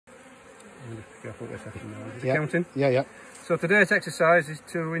Just be careful for a second now. Is it Yeah. counting? Yeah, yeah. So today's exercise is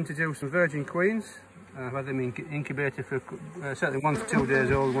to introduce some virgin queens. I've had them incubated for certainly 1 to 2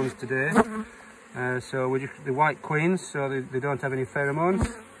 days old ones today. So we're just the white queens, so they don't have any pheromones.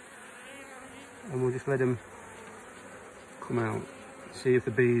 And we'll just let them come out, see if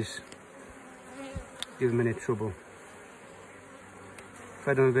the bees give them any trouble.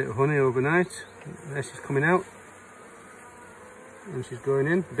 Fed them a bit of honey overnight. There she's coming out. And she's going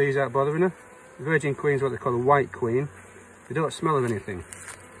in. The bees aren't bothering her. The virgin queen is what they call a white queen. They don't smell of anything.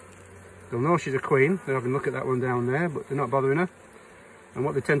 They'll know she's a queen. They'll have a look at that one down there, but they're not bothering her. And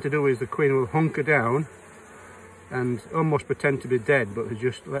what they tend to do is the queen will hunker down and almost pretend to be dead, but they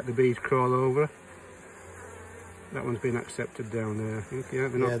just let the bees crawl over her. That one's been accepted down there, I think. Yeah,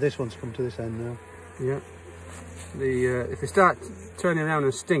 Yeah, this one's come to this end now. Yeah. If they start turning around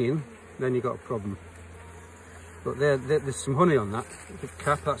and stinging, then you've got a problem. But there's some honey on that the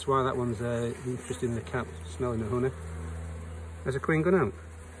cap. That's why that one's interested in the cap, smelling the honey. Has the queen gone out?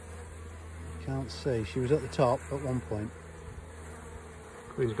 Can't see. She was at the top at one point.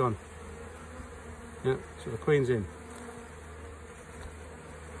 Queen's gone. Yeah, so the queen's in.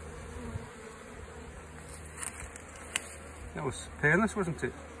 That was painless, wasn't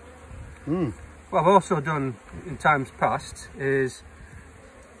it? Mm. What I've also done in times past is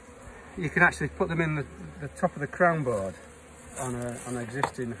you can actually put them in the top of the crown board on an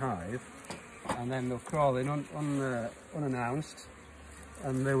existing hive, and then they'll crawl in unannounced,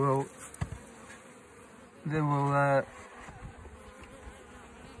 and they will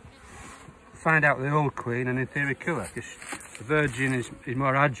find out the old queen and in theory kill her, because the virgin is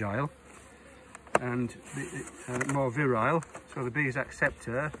more agile and more virile, so the bees accept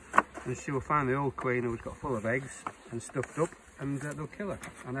her, and she will find the old queen who's got full of eggs and stuffed up, and they'll kill her,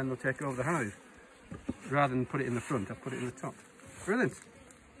 and then they'll take over the hive. Rather than put it in the front, I've put it in the top. Brilliant.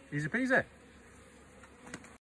 Easy peasy.